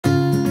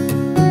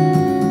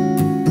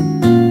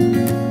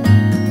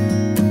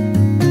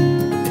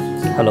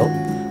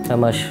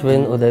I'm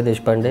Ashwin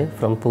Deshpande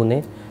from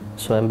Pune.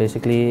 So I'm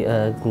basically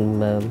a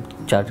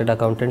chartered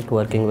accountant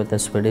working with a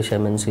Swedish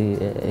MNC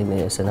in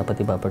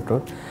Senapati Bapat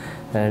Road,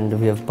 and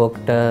we have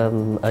booked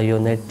a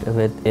unit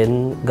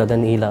within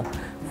Gagan Ela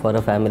for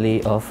a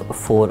family of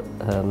 4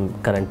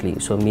 currently.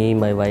 So me,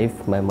 my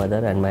wife, my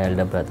mother and my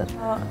elder brother.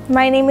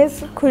 My name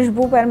is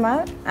Khushbu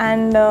Parmar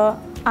and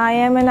I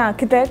am an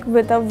architect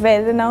with a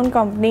well-renowned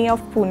company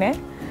of Pune.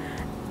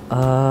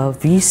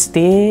 We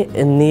stay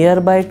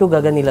nearby to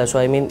Gagan Ela, so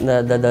I mean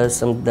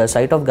the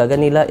site of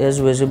Gagan Ela is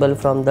visible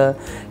from the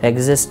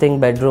existing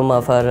bedroom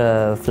of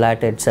our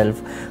flat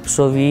itself.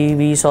 So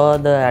we saw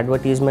the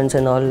advertisements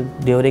and all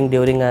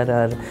during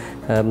our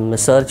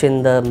search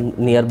in the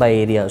nearby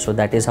area. So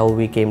that is how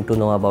we came to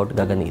know about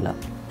Gagan Ela.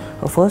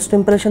 First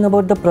impression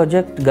about the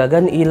project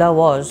Gagan Ela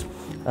was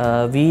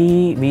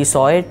we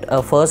saw it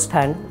first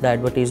hand, the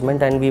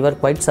advertisement, and we were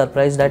quite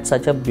surprised that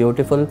such a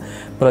beautiful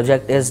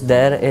project is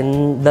there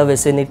in the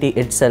vicinity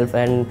itself,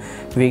 and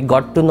we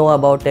got to know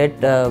about it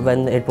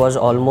when it was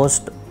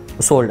almost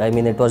sold. I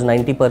mean, it was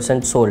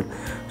 90% sold.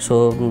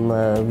 So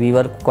we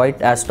were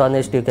quite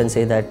astonished, you can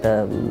say, that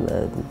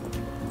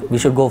we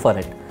should go for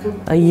it.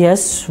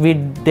 Yes, we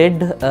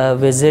did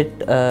visit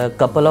a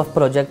couple of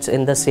projects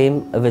in the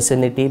same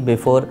vicinity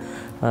before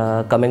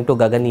coming to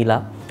Gagan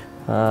Ela.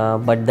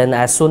 But then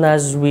as soon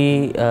as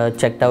we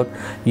checked out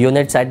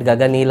units at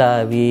Gagan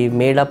Ela, we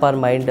made up our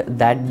mind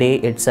that day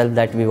itself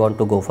that we want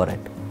to go for it.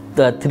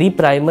 The 3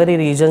 primary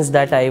reasons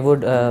that I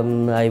would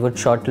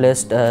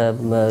shortlist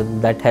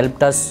that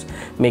helped us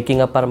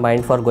making up our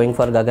mind for going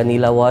for Gagan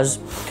Ela was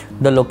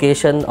the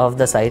location of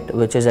the site,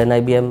 which is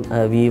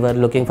NIBM. We were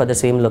looking for the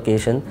same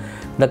location,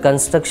 the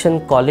construction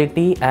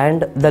quality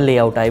and the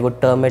layout. I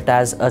would term it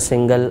as a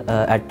single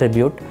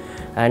attribute.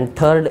 And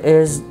third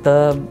is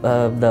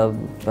the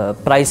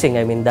pricing.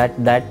 I mean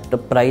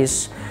that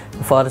price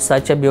for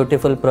such a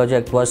beautiful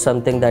project was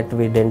something that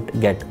we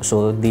didn't get.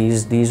 So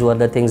these were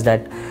the things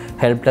that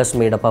helped us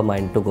made up our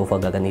mind to go for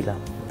Gagan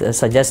Ela.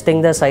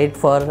 Suggesting the site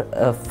for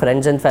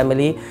friends and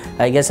family,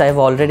 I guess I've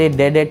already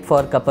did it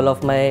for a couple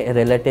of my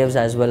relatives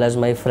as well as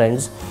my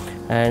friends,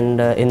 and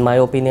in my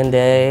opinion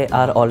they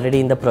are already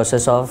in the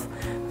process of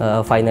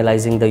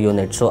finalizing the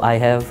unit. So I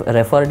have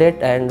referred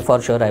it, and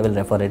for sure I will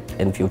refer it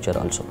in future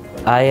also.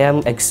 I am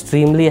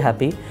extremely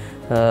happy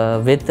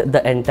with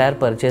the entire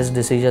purchase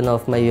decision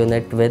of my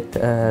unit with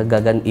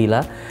Gagan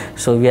Ela.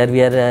 So we are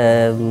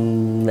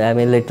I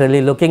mean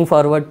literally looking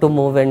forward to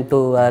move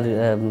into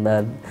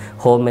our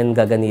home in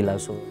Gagan Ela.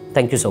 So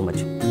thank you so much.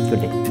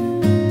 Good day.